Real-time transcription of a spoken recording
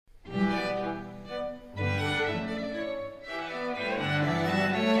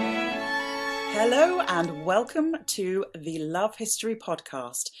Hello and welcome to the Love History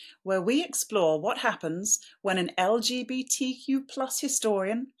podcast, where we explore what happens when an LGBTQ plus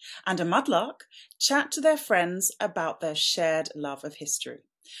historian and a mudlark chat to their friends about their shared love of history.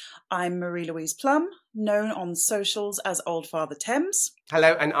 I'm Marie-Louise Plum, known on socials as Old Father Thames.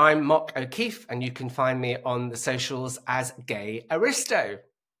 Hello, and I'm Mock O'Keefe, and you can find me on the socials as Gay Aristo.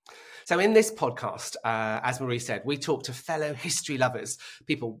 So in this podcast, as Marie said, we talk to fellow history lovers,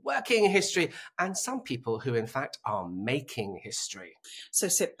 people working in history, and some people who, in fact, are making history. So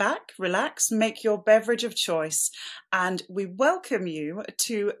sit back, relax, make your beverage of choice, and we welcome you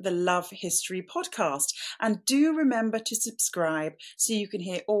to the Love History podcast. And do remember to subscribe so you can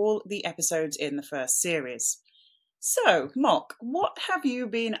hear all the episodes in the first series. So, Mock, what have you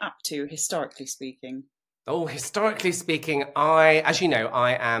been up to, historically speaking? Oh, historically speaking, as you know,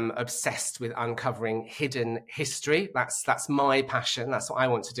 I am obsessed with uncovering hidden history. That's my passion. That's what I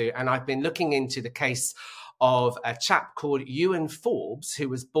want to do. And I've been looking into the case of a chap called Ewan Forbes, who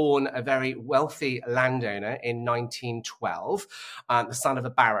was born a very wealthy landowner in 1912, the son of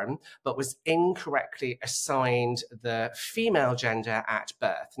a baron, but was incorrectly assigned the female gender at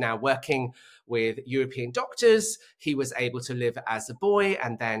birth. Now, working with European doctors, he was able to live as a boy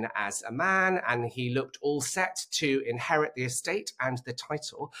and then as a man, and he looked all set to inherit the estate and the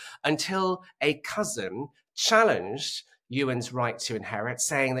title until a cousin challenged Ewan's right to inherit,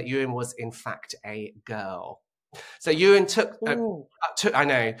 saying that Ewan was in fact a girl. So Ewan took I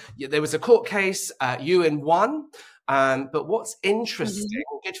know, there was a court case, Ewan won, but what's interesting,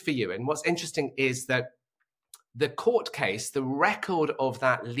 good for Ewan, what's interesting is that the court case, the record of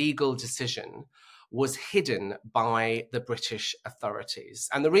that legal decision was hidden by the British authorities.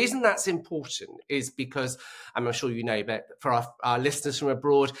 And the reason that's important is because, I'm sure you know, but for our listeners from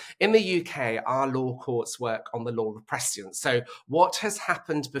abroad, in the UK, our law courts work on the law of precedent. So what has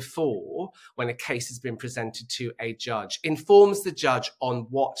happened before when a case has been presented to a judge informs the judge on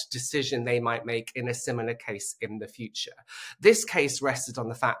what decision they might make in a similar case in the future. This case rested on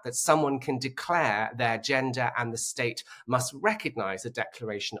the fact that someone can declare their gender and the state must recognize a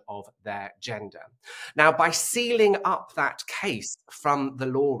declaration of their gender. Now, by sealing up that case from the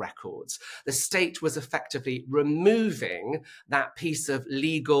law records, the state was effectively removing that piece of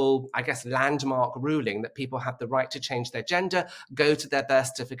legal, I guess, landmark ruling that people had the right to change their gender, go to their birth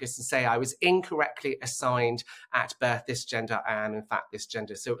certificates and say, I was incorrectly assigned at birth this gender, I am in fact this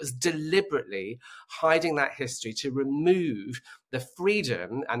gender. So it was deliberately hiding that history to remove the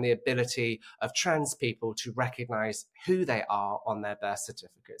freedom and the ability of trans people to recognize who they are on their birth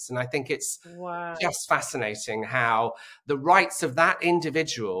certificates. And I think it's just fascinating how the rights of that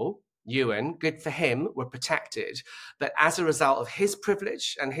individual, Ewan, good for him, were protected. But as a result of his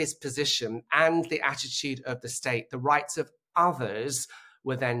privilege and his position and the attitude of the state, the rights of others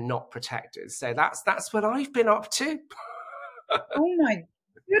were then not protected. So that's what I've been up to. Oh my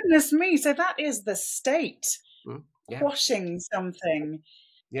goodness me. So that is the state quashing something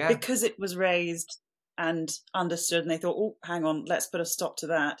because it was raised and understood, and they thought, oh, hang on, let's put a stop to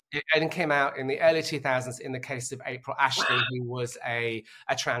that. It came out in the early 2000s in the case of April Ashley, who was a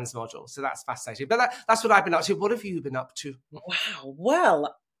trans model. So that's fascinating. But that's what I've been up to. What have you been up to? Wow.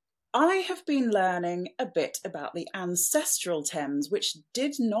 Well, I have been learning a bit about the ancestral Thames, which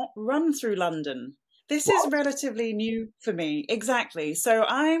did not run through London. This is relatively new for me. Exactly. So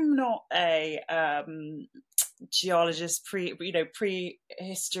I'm not a geologist,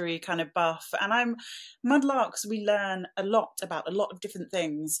 prehistory kind of buff, and mudlarks. We learn a lot about a lot of different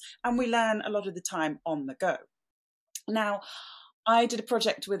things, and we learn a lot of the time on the go. Now, I did a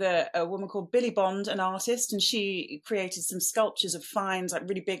project with a woman called Billy Bond, an artist, and she created some sculptures of finds, like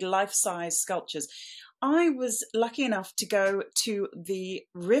really big life-size sculptures. I was lucky enough to go to the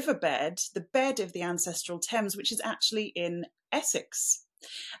riverbed, the bed of the ancestral Thames, which is actually in Essex.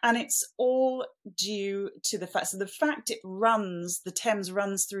 And it's all due to the fact, so the fact the Thames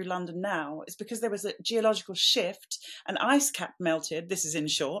runs through London now is because there was a geological shift, an ice cap melted, this is in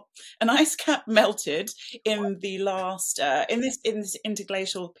short, an ice cap melted in the last, in this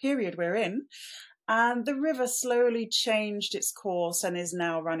interglacial period we're in, and the river slowly changed its course and is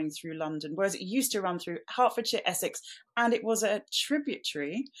now running through London, whereas it used to run through Hertfordshire, Essex, and it was a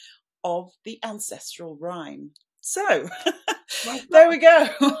tributary of the ancestral Rhine. So, there we go.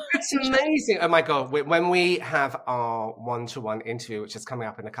 It's amazing. Oh my God. When we have our one-to-one interview, which is coming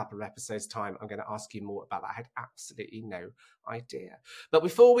up in a couple of episodes' time, I'm going to ask you more about that. I had absolutely no idea. But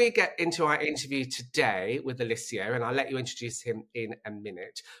before we get into our interview today with Alessio, and I'll let you introduce him in a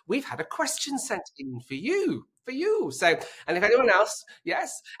minute, we've had a question sent in for you. for you. So, and if anyone else,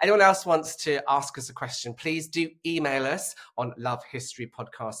 anyone else wants to ask us a question, please do email us on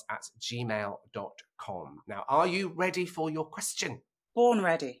lovehistorypodcast@gmail.com. Now, are you ready for your question? Born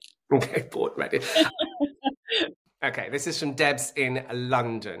ready. Okay, born ready. Okay, this is from Debs in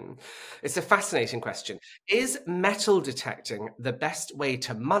London. It's a fascinating question. Is metal detecting the best way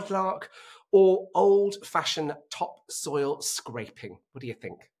to mudlark or old-fashioned topsoil scraping? What do you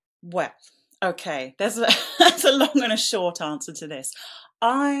think? Well, okay, that's a long and a short answer to this.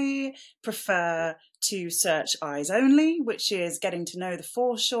 I prefer to search eyes only, which is getting to know the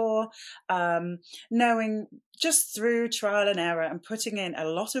foreshore, knowing just through trial and error and putting in a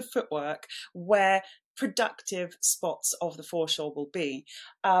lot of footwork where productive spots of the foreshore will be.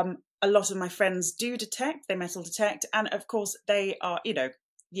 A lot of my friends do detect, they metal detect, and of course they are,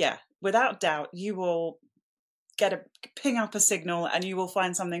 without doubt, you will ping up a signal and you will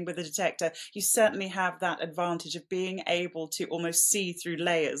find something with a detector. You certainly have that advantage of being able to almost see through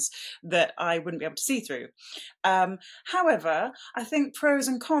layers that I wouldn't be able to see through. However, I think pros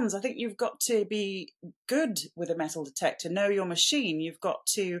and cons. I think you've got to be good with a metal detector, know your machine. You've got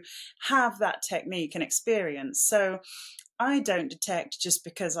to have that technique and experience. So I don't detect just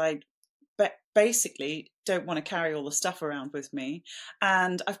because I basically don't want to carry all the stuff around with me.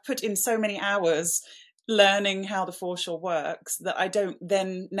 And I've put in so many hours learning how the foreshore works that I don't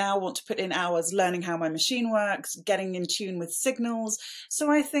then now want to put in hours learning how my machine works, getting in tune with signals.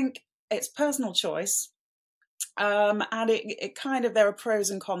 So I think it's personal choice. And it kind of, there are pros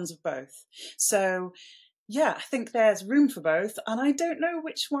and cons of both. So yeah, I think there's room for both. And I don't know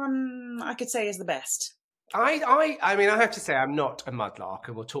which one I could say is the best. I mean, I have to say I'm not a mudlark,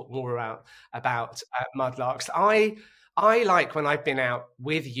 and we'll talk more about mudlarks. I like when I've been out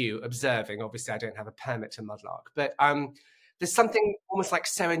with you observing. Obviously, I don't have a permit to mudlark, but there's something almost like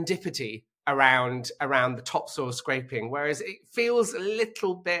serendipity around the topsoil scraping, whereas it feels a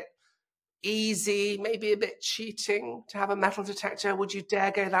little bit easy, maybe a bit cheating to have a metal detector. Would you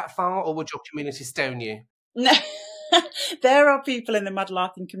dare go that far, or would your community stone you? No. There are people in the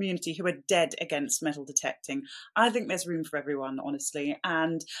mudlarking community who are dead against metal detecting. I think there's room for everyone, honestly.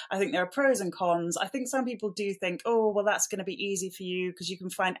 And I think there are pros and cons. I think some people do think, oh, well, that's going to be easy for you because you can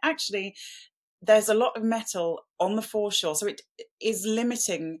find actually there's a lot of metal on the foreshore. So it is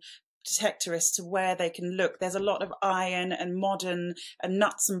limiting detectorists to where they can look. There's a lot of iron and modern and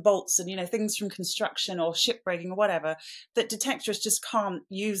nuts and bolts and, things from construction or shipbreaking or whatever that detectorists just can't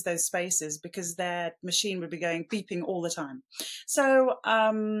use those spaces because their machine would be going beeping all the time. So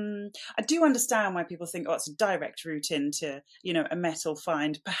I do understand why people think, oh, it's a direct route into, a metal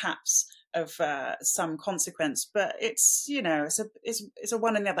find, perhaps of some consequence, but it's it's a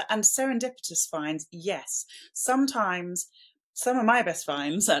one and the other. And serendipitous finds, yes, sometimes some of my best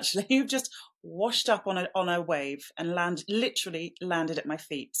finds actually have just washed up on a wave and literally landed at my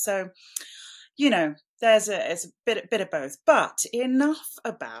feet. So there's it's a bit of both. But enough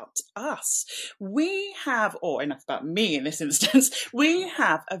about us. Or enough about me in this instance. We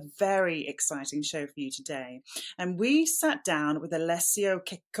have a very exciting show for you today, and we sat down with Alessio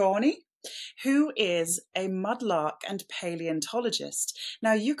Checconi, who is a mudlark and paleontologist.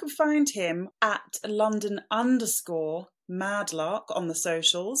 Now, you can find him at London_Madlark on the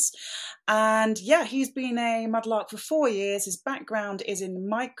socials. And yeah, he's been a mudlark for 4 years. His background is in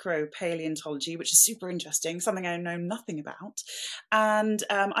micropaleontology, which is super interesting, something I know nothing about. And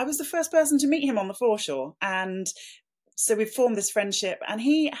I was the first person to meet him on the foreshore. And so we've formed this friendship, and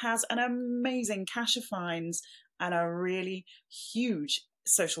he has an amazing cache of finds and a really huge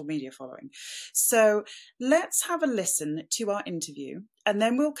social media following. So let's have a listen to our interview, and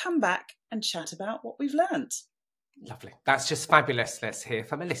then we'll come back and chat about what we've learned. Lovely. That's just fabulous. Let's hear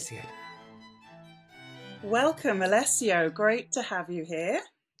from Alessio. Welcome, Alessio. Great to have you here.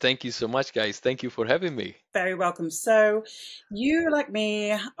 Thank you so much, guys. Thank you for having me. Very welcome. So you, like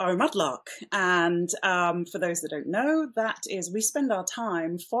me, are a mudlark. And for those that don't know, that is, we spend our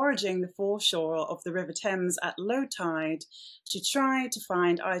time foraging the foreshore of the River Thames at low tide to try to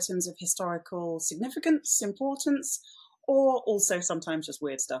find items of historical significance, importance, or also sometimes just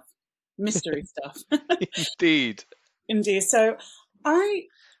weird stuff, mystery stuff. Indeed. Indeed. So I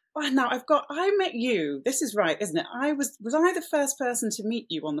met you. This is right, isn't it? Was I the first person to meet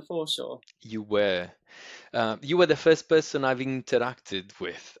you on the foreshore? You were. You were the first person I've interacted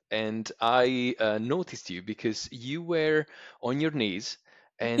with, and I noticed you because you were on your knees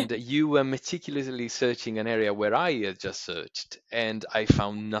and you were meticulously searching an area where I had just searched, and I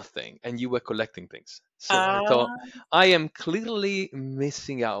found nothing, and you were collecting things. So I thought, I am clearly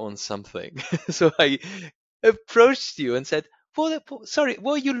missing out on something. So I approached you and said, Sorry,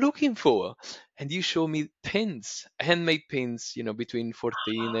 what are you looking for? And you show me pins, handmade pins, between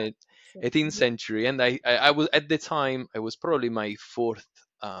 14th and 18th century. And I was, at the time, I was probably my fourth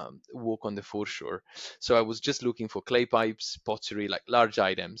walk on the foreshore. So I was just looking for clay pipes, pottery, like large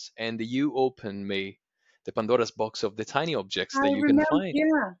items. And you opened me the Pandora's box of the tiny objects I that you can remember, find.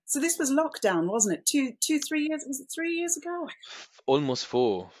 yeah. So this was lockdown, wasn't it? 3 years, was it 3 years ago? Almost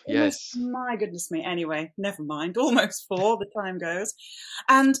four, Almost, yes. my goodness me. Anyway, never mind. Almost four, the time goes.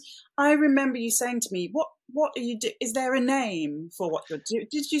 And I remember you saying to me, what are you do? Is there a name for what you're doing?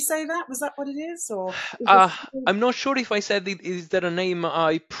 Did you say that? Was that what it is? Or is Uh, this... I'm not sure if I said it. Is there a name?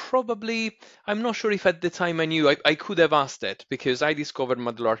 I'm not sure if at the time I knew. I could have asked that because I discovered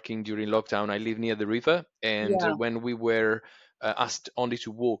mudlarking during lockdown. I live near the river, and Yeah, when we were asked only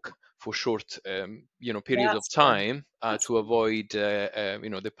to walk for short, periods of that's fair. time That's to avoid,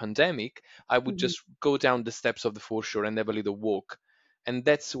 the pandemic, I would mhm. just go down the steps of the foreshore and have a little walk. And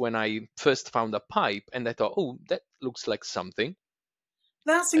that's when I first found a pipe, and I thought, oh, that looks like something.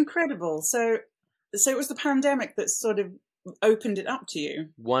 That's incredible. So it was the pandemic that sort of opened it up to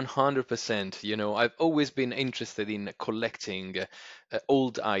you. 100%. I've always been interested in collecting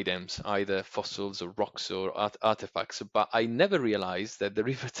old items, either fossils or rocks or artifacts, but I never realized that the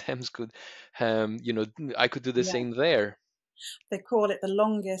River Thames could, I could do the Yeah. same there. They call it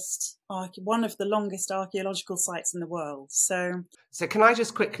one of the longest archaeological sites in the world. So can I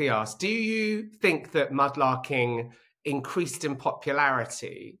just quickly ask, do you think that mudlarking increased in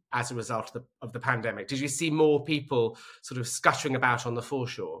popularity as a result of the pandemic? Did you see more people sort of scuttering about on the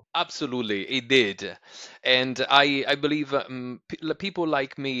foreshore? Absolutely, it did, and I believe people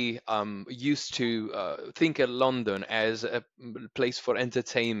like me used to think of London as a place for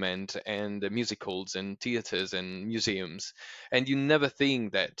entertainment and music halls and theaters and museums, and you never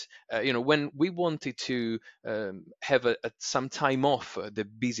think that when we wanted to have some time off the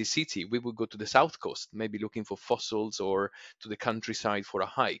busy city, we would go to the south coast, maybe looking for fossils, or to the countryside for a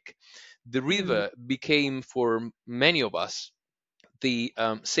hike. The Mm. river became for many of us the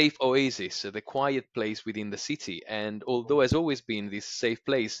safe oasis, the quiet place within the city. And although has always been this safe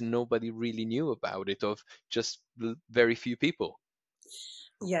place, nobody really knew about it, of just very few people.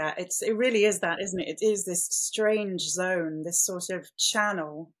 Yeah, it really is that, isn't it? It is this strange zone, this sort of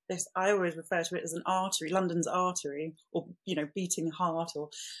channel. This, I always refer to it as an artery, London's artery, or beating heart,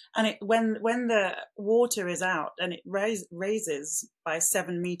 and it when the water is out and it raises by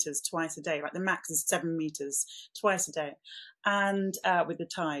 7 meters twice a day, like the max is 7 meters twice a day, and with the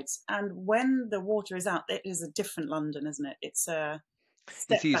tides, and when the water is out, it is a different London, isn't it? It's a It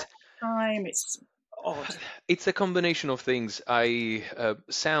step is. back in time. It's odd. It's a combination of things. I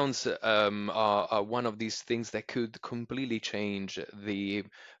Sounds are one of these things that could completely change the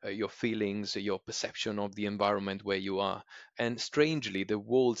your feelings, your perception of the environment where you are. And strangely, the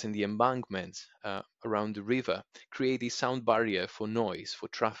walls and the embankments around the river create a sound barrier for noise, for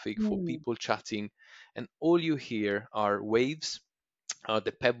traffic, for Mm. people chatting, and all you hear are waves,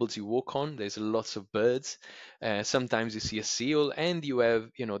 the pebbles you walk on. There's lots of birds. Sometimes you see a seal, and you have,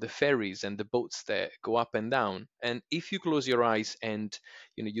 the ferries and the boats that go up and down. And if you close your eyes and,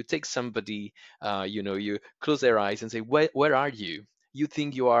 you take somebody, you close their eyes and say, where are you? You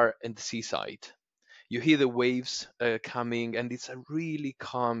think you are in the seaside. You hear the waves coming, and it's a really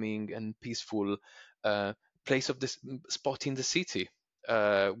calming and peaceful uh, place of this spot in the city.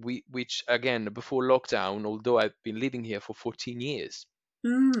 Which again, before lockdown, although I've been living here for 14 years,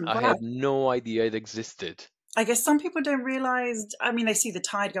 I Wow. had no idea it existed. I guess some people don't realize, I mean, they see the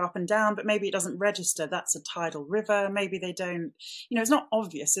tide go up and down, but maybe it doesn't register. That's a tidal river. Maybe they don't, it's not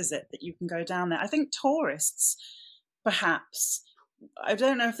obvious, is it, that you can go down there? I think tourists, perhaps, I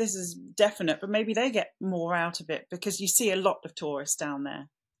don't know if this is definite, but maybe they get more out of it because you see a lot of tourists down there.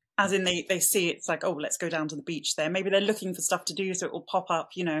 As in, they see it's like, oh, let's go down to the beach there. Maybe they're looking for stuff to do, so it will pop up,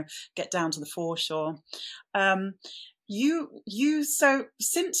 get down to the foreshore. Um, so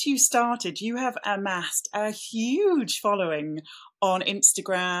since you started, you have amassed a huge following on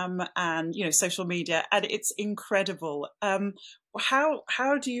Instagram and social media, and it's incredible.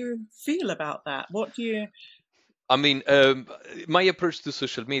 How do you feel about that? What do you? I mean, my approach to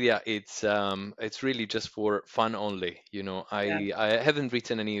social media, it's really just for fun only. Yeah. I haven't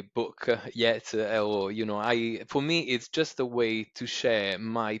written any book yet, or I for me it's just a way to share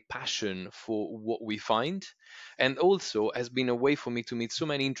my passion for what we find, and also has been a way for me to meet so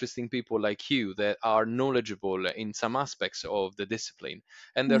many interesting people like you that are knowledgeable in some aspects of the discipline,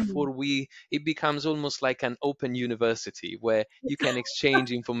 and Mm. therefore we it becomes almost like an open university where you can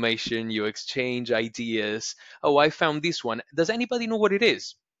exchange information, you exchange ideas. Oh, I found this one. Does anybody know what it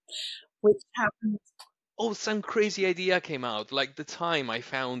is? Which happens oh, some crazy idea came out. Like the time I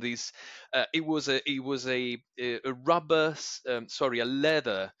found this, it was a rubber, sorry, a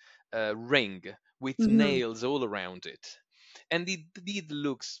leather ring with Hmm. nails all around it. And it did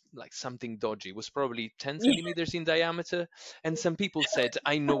looks like something dodgy. It was probably 10 Yeah, centimeters in diameter. And some people said,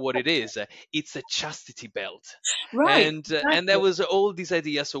 I know what it is. It's a chastity belt. right, And there exactly. was all these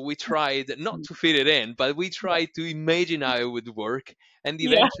ideas. So we tried not to fit it in, but we tried to imagine how it would work. And Yeah,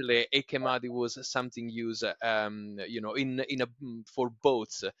 eventually it came out. It was something used, in a for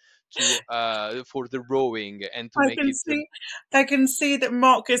boats to for the rowing and to I make can it. see, I can see that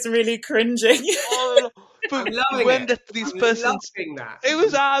Mark is really cringing. Oh, but I'm loving when it. these I'm persons, loving that. it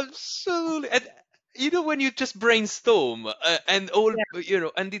was absolutely. And you know when you just brainstorm and all, Yeah.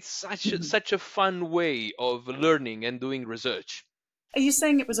 and it's Mhm. such a fun way of learning and doing research. Are you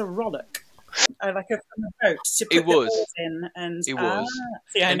saying it was a rollock, like from a boat to It put the was, oars in? And it was,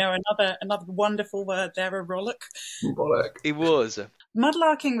 see, I and know another wonderful word there, a rollock. Bollock. it was.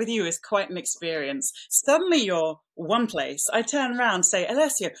 Mudlarking with you is quite an experience. Suddenly you're one place. I turn around, say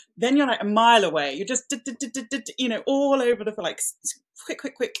Alessio, then you're like a mile away. You're just all over the like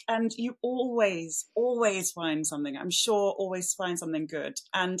quick, and you always find something. I'm sure always find something good.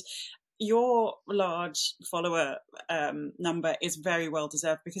 And your large follower number is very well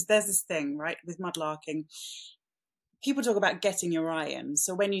deserved, because there's this thing, right, with mudlarking. People talk about getting your eye in.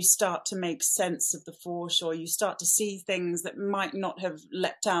 So when you start to make sense of the foreshore, you start to see things that might not have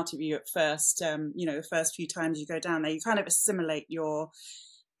leapt out of you at first. The first few times you go down there, you kind of assimilate your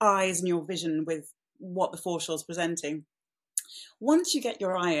eyes and your vision with what the foreshore is presenting. Once you get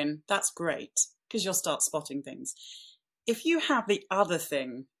your eye in, that's great, because you'll start spotting things. If you have the other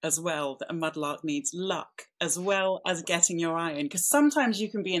thing as well, that a mudlark needs, luck as well as getting your eye in, because sometimes you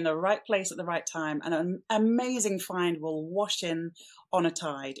can be in the right place at the right time and an amazing find will wash in on a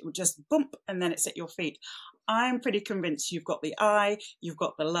tide. It will just bump and then it's at your feet. I'm pretty convinced you've got the eye, you've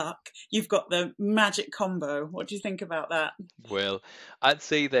got the luck, you've got the magic combo. What do you think about that? Well, I'd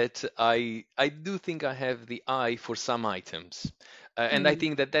say that I do think I have the eye for some items, and I Mm,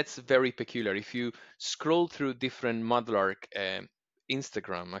 think that that's very peculiar. If you scroll through different Mudlark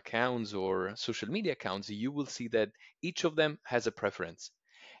Instagram accounts or social media accounts, you will see that each of them has a preference.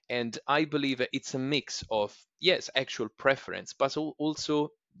 And I believe that it's a mix of, yes, actual preference, but also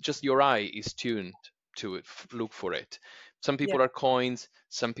just your eye is tuned to it, look for it. Some yeah, people are coins,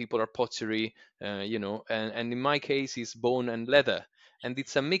 some people are pottery, and in my case it's bone and leather. And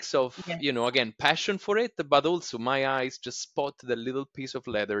it's a mix of, yeah, again, passion for it, but also my eyes just spot the little piece of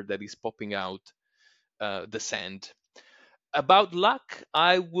leather that is popping out the sand. About luck,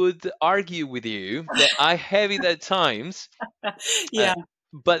 I would argue with you that I have it at times, uh, yeah.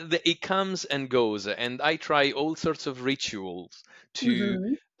 but it comes and goes, and I try all sorts of rituals to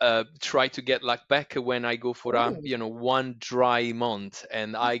Hmm. try to get luck back when I go for a Oh. one dry month,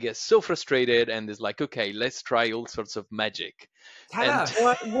 and I get so frustrated, and it's like, okay, let's try all sorts of magic. Tell And us.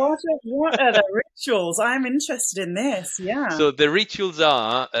 What are the rituals? I'm interested in this. Yeah. so the rituals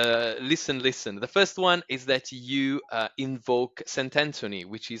are, listen. The first one is that you invoke Saint Anthony,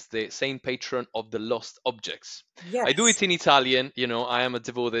 which is the saint patron of the lost objects. I do Yes. it in Italian. I am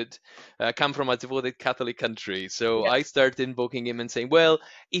come from a devoted Catholic country. So Yeah. I start invoking him and saying, well,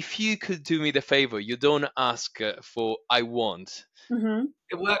 if you could do me the favor, you don't ask for I want. Hmm.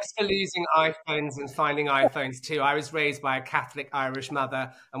 It works for losing iPhones and finding iPhones too. I was raised by a Catholic Irish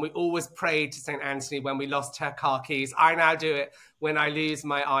mother, and we always prayed to St. Anthony when we lost her car keys. I now do it when I lose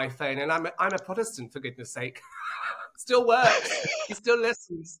my iPhone, and I'm a Protestant, for goodness sake. Still works. He still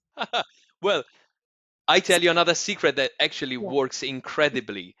listens. Well, I tell you another secret that actually Yeah. works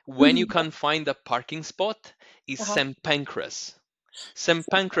incredibly. When you Mhm. can't find a parking spot, is Uh-huh. St. Pancras. St.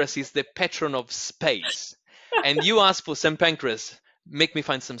 Pancras is the patron of space. And you ask for St. Pancras, make me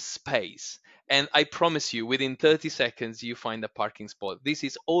find some space. And I promise you, within 30 seconds, you find a parking spot. This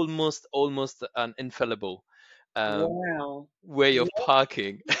is almost an infallible um, Wow. way Yeah. of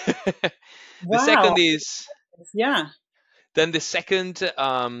parking. The Wow. second is Yeah. then the second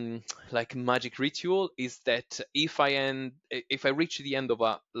like magic ritual is that if I reach the end of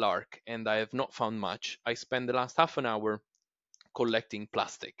a lark and I have not found much, I spend the last half an hour collecting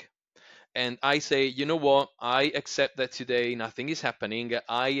plastic. And I say, you know what? I accept that today nothing is happening.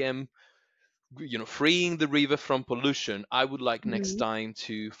 I am, freeing the river from pollution. I would like next Mhm. time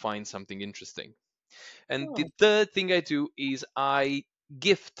to find something interesting. And the Oh, third thing I do is I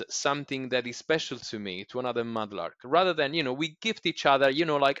gift something that is special to me to another mudlark. Rather than, we gift each other,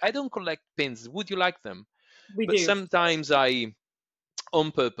 like I don't collect pins. Would you like them? we But do. sometimes I,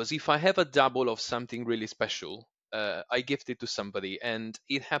 on purpose, if I have a double of something really special, I gifted to somebody, and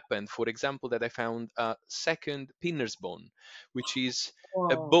it happened, for example, that I found a second pinner's bone, which is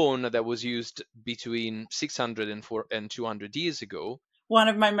a Whoa. bone that was used between 600 and 200 years ago. One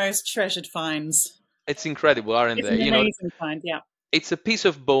of my most treasured finds. It's incredible, aren't It's they? an amazing find, yeah. It's a piece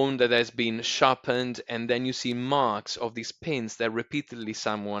of bone that has been sharpened, and then you see marks of these pins that repeatedly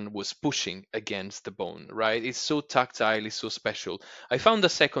someone was pushing against the bone, right? It's so tactile, it's so special. I found a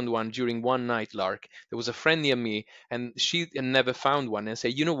second one during one night lark. There was a friend near me, and she had never found one, and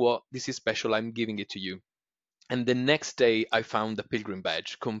said, you know what, this is special, I'm giving it to you. And the next day, I found the pilgrim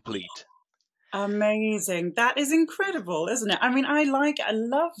badge complete. Amazing. That is incredible, isn't it? I mean, I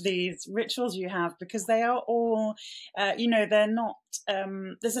love these rituals you have because they are all, they're not,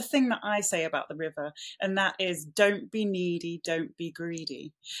 there's a thing that I say about the river, and that is don't be needy, don't be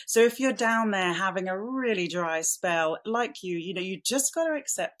greedy. So if you're down there having a really dry spell, like you just got to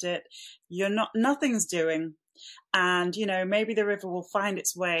accept it. Nothing's doing. And, maybe the river will find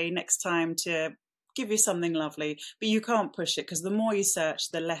its way next time to give you something lovely, but you can't push it because the more you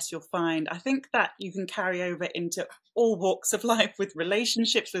search, the less you'll find. I think that you can carry over into all walks of life, with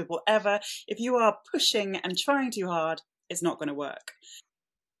relationships, with whatever. If you are pushing and trying too hard, it's not going to work.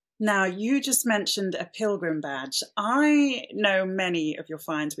 Now, you just mentioned a pilgrim badge. I know many of your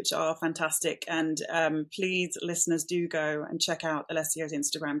finds, which are fantastic. And please, listeners, do go and check out Alessio's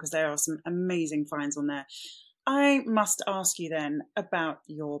Instagram because there are some amazing finds on there. I must ask you then about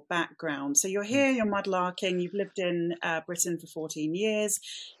your background. So you're here, you're mudlarking, you've lived in Britain for 14 years.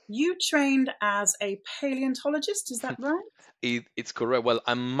 You trained as a paleontologist, is that right? It's correct. Well,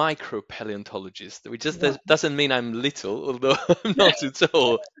 I'm micro-paleontologist, which just Right. doesn't mean I'm little, although I'm not too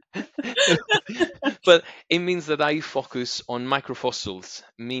tall. But it means that I focus on microfossils,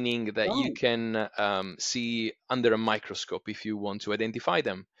 meaning that you Right. can see under a microscope if you want to identify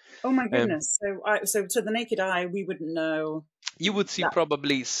them. Oh my goodness. So to the naked eye, we wouldn't know. You would see That.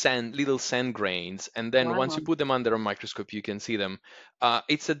 probably little sand grains, and then once Wow. you put them under a microscope, you can see them.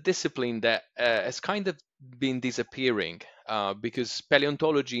 It's a discipline that has kind of been disappearing because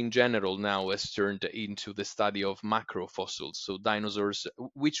paleontology in general now has turned into the study of macrofossils, so dinosaurs,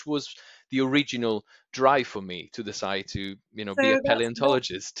 which was the original drive for me to decide to, be a So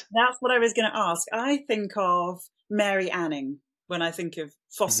paleontologist. that's what I was going to ask. I think of Mary Anning when I think of Mhm.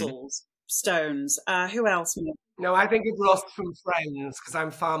 fossils, stones. Who else? No, I think of Ross from Friends because I'm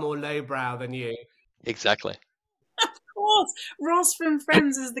far more lowbrow than you. Exactly. Of course, Ross from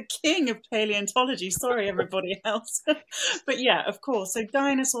Friends is the king of paleontology. Sorry, everybody else. But yeah, of course. So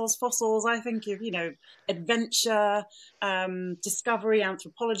dinosaurs, fossils, I think of, adventure, discovery,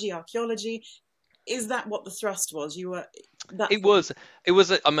 anthropology, archaeology. Is that what the thrust was? It was.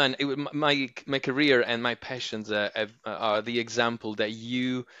 I mean, my career and my passions are the example that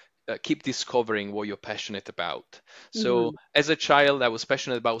you keep discovering what you're passionate about. So, as a child, I was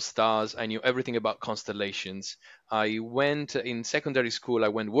passionate about stars. I knew everything about constellations. I went in secondary school. I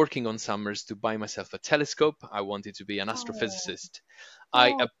went working on summers to buy myself a telescope. I wanted to be an Oh, astrophysicist.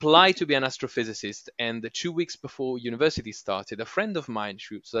 I oh. applied to be an astrophysicist, and 2 weeks before university started, a friend of mine,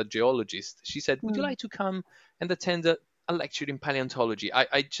 she was a geologist, she said, "Would you like to come and attend a lecture in paleontology?"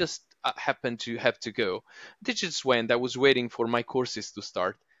 I just happened to have to go. They just went. I was waiting for my courses to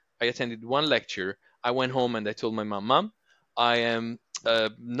start. I attended one lecture. I went home and I told my mom, "Mom, I am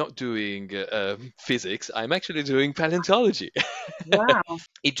not doing physics. I'm actually doing paleontology." Wow.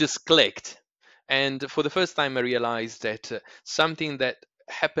 It just clicked. And for the first time, I realized that something that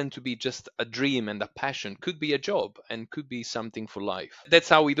happened to be just a dream and a passion could be a job and could be something for life. That's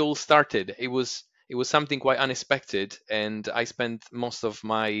how it all started. It was something quite unexpected, and I spent most of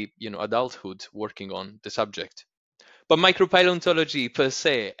my adulthood working on the subject. But micropaleontology per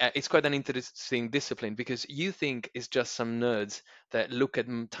se, it's quite an interesting discipline because you think it's just some nerds that look at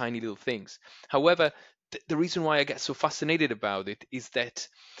tiny little things. However, the reason why I get so fascinated about it is that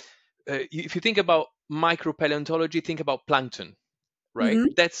if you think about micropaleontology, think about plankton, right?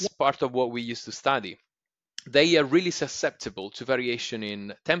 Mm-hmm. That's part of what we used to study. They are really susceptible to variation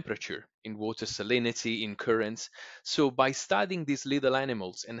in temperature, in water salinity, in currents. So by studying these little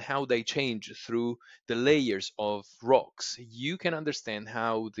animals and how they change through the layers of rocks, you can understand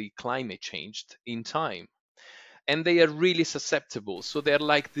how the climate changed in time. And they are really susceptible. So they're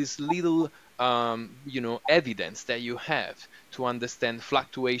like this little, evidence that you have to understand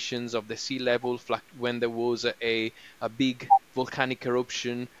fluctuations of the sea level, when there was a big volcanic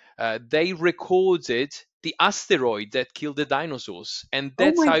eruption. They recorded the asteroid that killed the dinosaurs, and Oh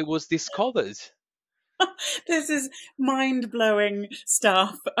that's my, how it was discovered. this is mind-blowing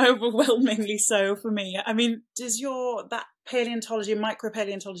stuff, overwhelmingly so for me. I mean, does that paleontology,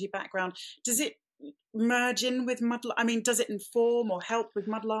 micropaleontology background, does it merge in with mudlark? I mean, does it inform or help with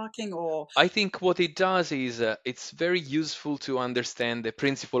mudlarking, or I think what it does is it's very useful to understand the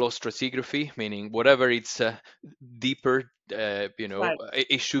principle of stratigraphy, meaning whatever it's deeper, right?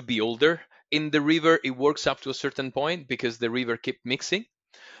 it should be older. In the river, it works up to a certain point because the river keep mixing.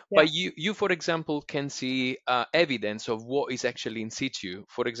 Yeah. But you, for example, can see evidence of what is actually in situ.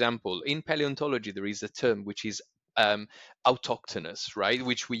 For example, in paleontology, there is a term which is autochthonous, right?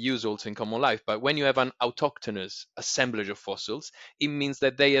 Which we use also in common life. But when you have an autochthonous assemblage of fossils, it means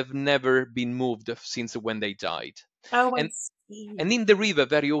that they have never been moved since when they died. Oh, I And see. and in the river,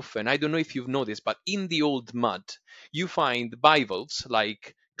 very often, I don't know if you've noticed, but in the old mud, you find bivalves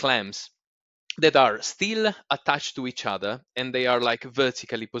like clams that are still attached to each other and they are like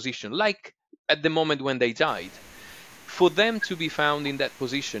vertically positioned, like at the moment when they died. For them to be found in that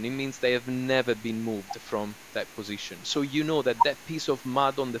position, it means they have never been moved from that position. So you know that that piece of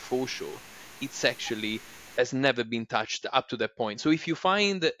mud on the foreshore, it's actually has never been touched up to that point. So if you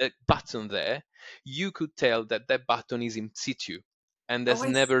find a button there, you could tell that that button is in situ and Oh, has I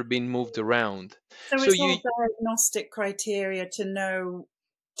see. never been moved around. So So it's you all diagnostic criteria to know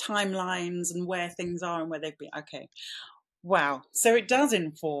timelines and where things are and where they've been. Okay. Wow. So it does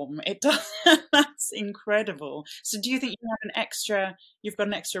inform. It does. That's incredible. So do you think you've got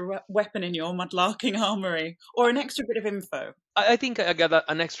an extra weapon in your mudlarking armory, or an extra bit of info? I think I got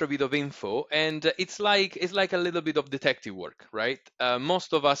an extra bit of info, and it's like a little bit of detective work, right?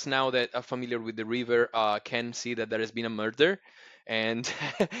 Most of us now that are familiar with the river can see that there has been a murder, and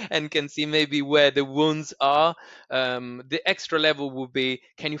and can see maybe where the wounds are. The extra level would be: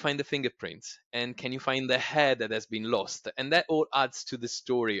 can you find the fingerprints, and can you find the hair that has been lost? And that all adds to the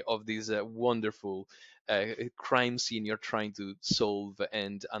story of this wonderful crime scene you're trying to solve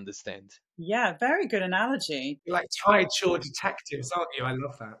and understand. Yeah, very good analogy. You're like Tide Shore detectives, aren't you? I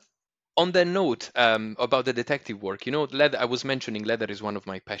love that. On that note, about the detective work, leather. I was mentioning leather is one of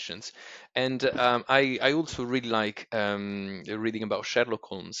my passions, and I also really like reading about Sherlock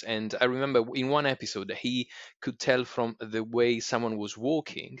Holmes. And I remember in one episode that he could tell from the way someone was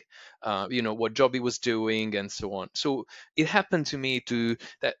walking, what job he was doing, and so on. So it happened to me to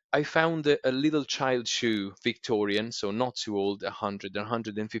that I found a little child shoe, Victorian, so not too old, 100,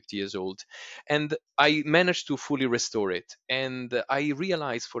 150 years old, and I managed to fully restore it. And I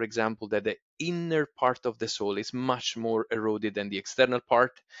realized, for example, that the inner part of the sole is much more eroded than the external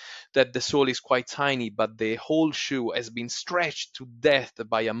part, that the sole is quite tiny, but the whole shoe has been stretched to death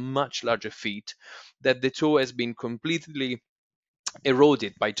by a much larger feet, that the toe has been completely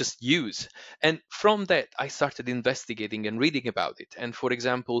eroded by just use. And from that, I started investigating and reading about it. And for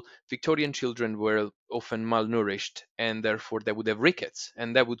example, Victorian children were often malnourished, and therefore they would have rickets,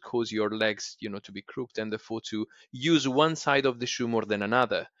 and that would cause your legs, to be crooked, and therefore to use one side of the shoe more than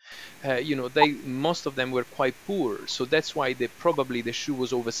another. They most of them were quite poor, so that's why probably the shoe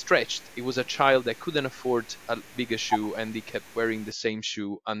was overstretched. It was a child that couldn't afford a bigger shoe, and they kept wearing the same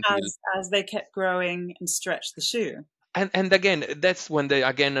shoe until. As they kept growing and stretched the shoe. And again, that's when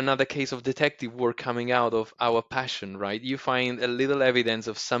again another case of detective work coming out of our passion, right? You find a little evidence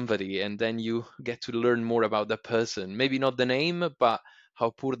of somebody, and then you get to learn more about the person. Maybe not the name, but how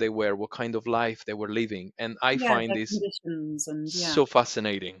poor they were, what kind of life they were living. And I Yeah, find their this conditions and yeah. so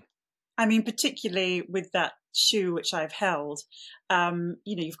fascinating. I mean, particularly with that shoe which I've held,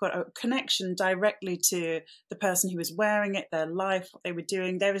 you've got a connection directly to the person who was wearing it, their life, what they were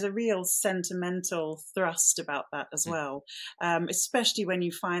doing. There is a real sentimental thrust about that as well, especially when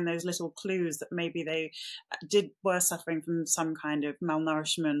you find those little clues that maybe they were suffering from some kind of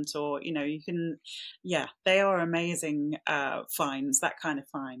malnourishment, or they are amazing finds. That kind of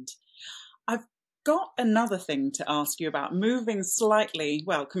find. I've got another thing to ask you about, moving slightly,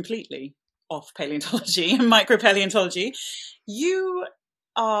 well, completely off paleontology and micropaleontology. You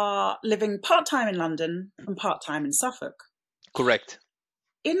are living part-time in London and part-time in Suffolk. Correct.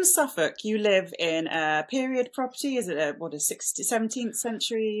 In Suffolk, you live in a period property. Is it a 17th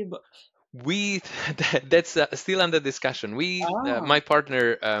century? That's still under discussion. My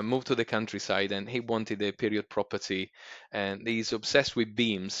partner moved to the countryside, and he wanted a period property, and he's obsessed with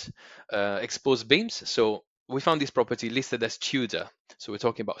beams, exposed beams. So we found this property listed as Tudor, so we're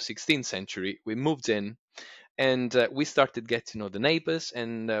talking about 16th century. We moved in, and we started getting to know the neighbors.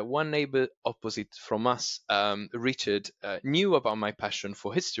 And one neighbor opposite from us, Richard, knew about my passion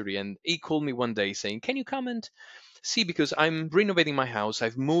for history, and he called me one day saying, can you come and see, because I'm renovating my house.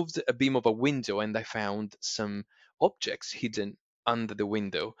 I've moved a beam of a window, and I found some objects hidden under the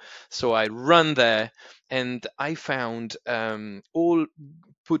window. So I run there, and I found all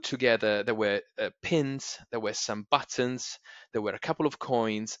put together. There were pins, there were some buttons, there were a couple of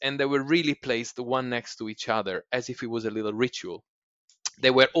coins, and they were really placed one next to each other as if it was a little ritual. They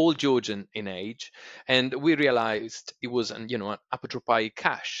were all Georgian in age, and we realized it was an apotropaic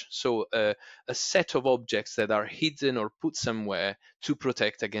cache, so a set of objects that are hidden or put somewhere to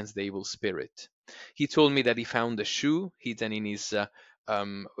protect against the evil spirit. He told me that he found a shoe hidden in his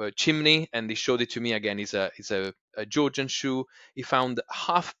chimney, and he showed it to me again. It's a Georgian shoe. He found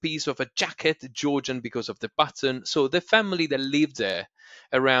half piece of a jacket, Georgian because of the button. So the family that lived there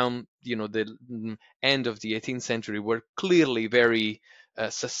around the end of the 18th century were clearly very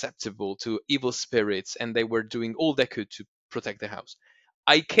susceptible to evil spirits, and they were doing all they could to protect the house.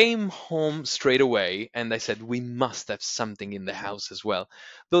 I came home straight away and I said, we must have something in the house as well.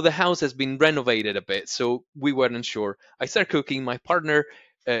 Though the house has been renovated a bit, so we weren't sure. I start cooking. My partner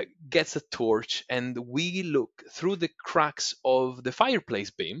gets a torch, and we look through the cracks of the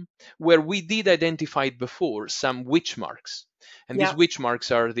fireplace beam where we did identify before some witch marks. And these Yeah. witch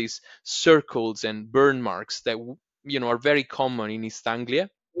marks are these circles and burn marks that are very common in East Anglia.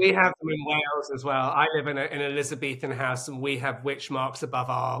 We have them in Wales as well. I live in an Elizabethan house, and we have witch marks above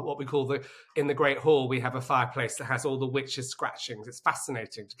our what we call in the Great Hall. We have a fireplace that has all the witches' scratchings. It's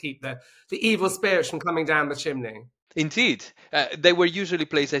fascinating to keep the evil spirits from coming down the chimney. Indeed. They were usually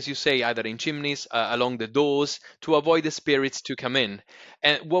placed, as you say, either in chimneys, along the doors, to avoid the spirits to come in.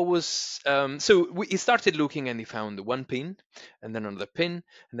 And what was he started looking, and he found one pin, and then another pin,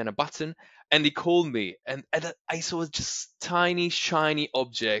 and then a button, and he called me, and I saw just tiny shiny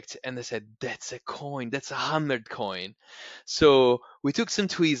object, and I said, "That's a coin. That's a hammered coin." So we took some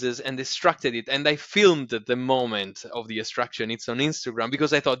tweezers and extracted it, and I filmed the moment of the extraction. It's on Instagram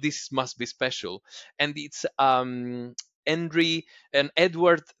because I thought this must be special, and it's Henry and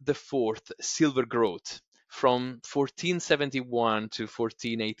Edward IV silver groat from 1471 to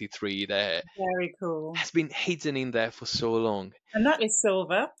 1483 that Very cool. has been hidden in there for so long. And that is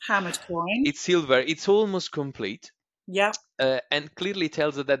silver, hammered coin. It's silver. It's almost complete. Yeah. And clearly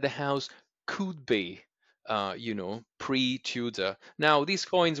tells us that the house could be, pre-Tudor. Now, these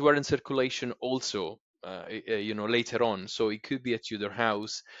coins were in circulation also, later on, so it could be a Tudor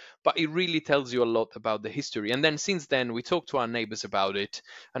house, but it really tells you a lot about the history. And then since then, we talked to our neighbors about it.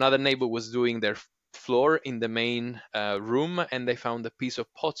 Another neighbor was doing their floor in the main room, and they found a piece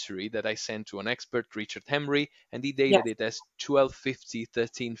of pottery that I sent to an expert, Richard Henry, and he dated it as 1250,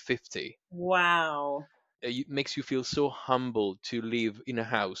 1350. Wow. It makes you feel so humble to live in a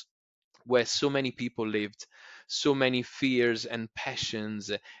house where so many people lived, so many fears and passions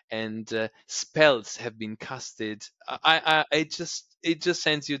and spells have been casted. It just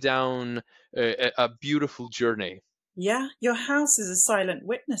sends you down a beautiful journey. Yeah, your house is a silent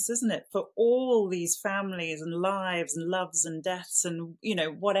witness, isn't it, for all these families and lives and loves and deaths and,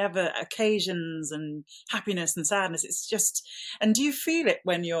 whatever occasions and happiness and sadness. It's just, and do you feel it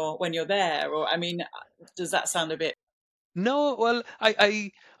when you're there? Or, I mean, does that sound a bit? No, well,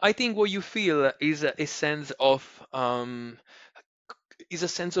 I think what you feel is a sense of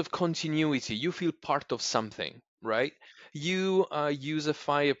continuity. You feel part of something, right? You use a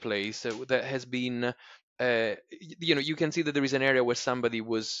fireplace that has been, you can see that there is an area where somebody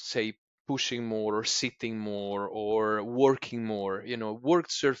was, say, pushing more or sitting more or working more,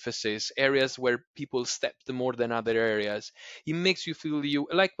 worked surfaces, areas where people stepped more than other areas. It makes you feel you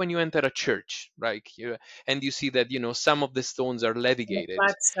like when you enter a church, right? And you see that, some of the stones are levigated,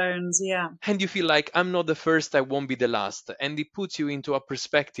 Flagstones, yeah. and you feel like I'm not the first, I won't be the last, and it puts you into a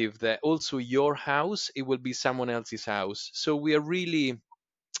perspective that also your house, it will be someone else's house. So we are really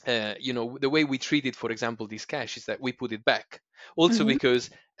the way we treat it, for example, this cash, is that we put it back, also Mhm. because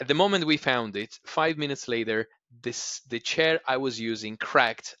at the moment we found it, 5 minutes later, the chair I was using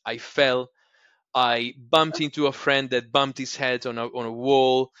cracked. I fell, I bumped into a friend that bumped his head on a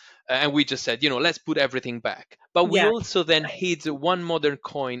wall, and we just said, let's put everything back. But we Yeah. also then hid one modern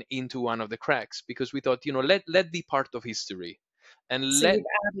coin into one of the cracks because we thought, let be part of history, and So you've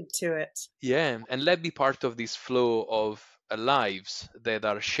added to it. and let be part of this flow of lives that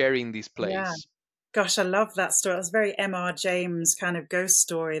are sharing this Yeah. place. Gosh, I love that story. That's very M.R. James kind of ghost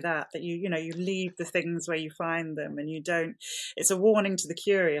story, that you leave the things where you find them and you don't. It's a warning to the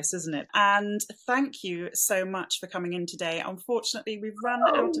curious, isn't it? And thank you so much for coming in today. Unfortunately, we've run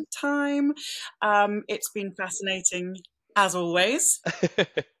out of time. It's been fascinating, as always.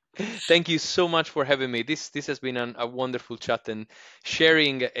 Thank you so much for having me. This has been a wonderful chat, and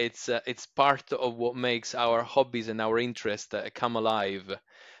sharing it's part of what makes our hobbies and our interests come alive.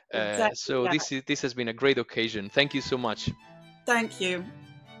 Exactly So that. this has been a great occasion. Thank you so much. Thank you.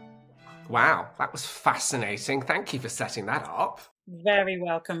 Wow, that was fascinating. Thank you for setting that up. Very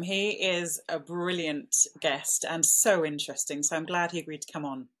welcome. He is a brilliant guest and so interesting. So I'm glad he agreed to come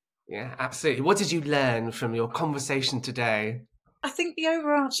on. Yeah, absolutely. What did you learn from your conversation today? I think the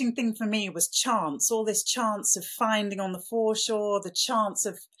overarching thing for me was chance, all this chance of finding on the foreshore, the chance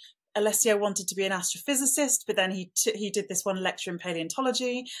of Alessio wanted to be an astrophysicist, but then he did this one lecture in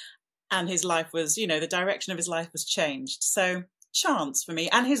paleontology and his life was, the direction of his life was changed. So chance for me,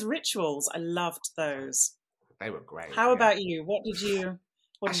 and his rituals. I loved those. They were great. How about you? What did you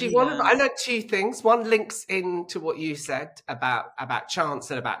Actually, learn? I learned two things. One links into what you said about chance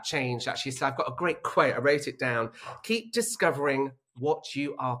and about change. Actually, so I've got a great quote. I wrote it down. Keep discovering what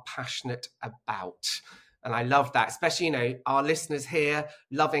you are passionate about. And I love that, especially, our listeners here,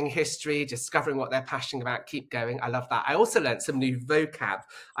 loving history, discovering what they're passionate about, keep going. I love that. I also learned some new vocab.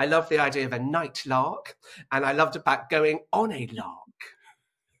 I love the idea of a night lark, and I loved about going on a lark.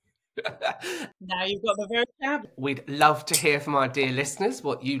 Now you've got the vocab. We'd love to hear from our dear listeners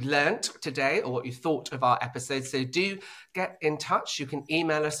what you learnt today or what you thought of our episode. So do get in touch. You can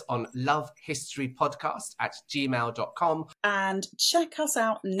email us on lovehistorypodcast@gmail.com. And check us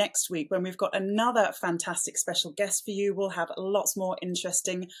out next week when we've got another fantastic special guest for you. We'll have lots more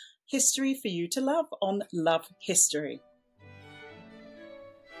interesting history for you to love on Love History.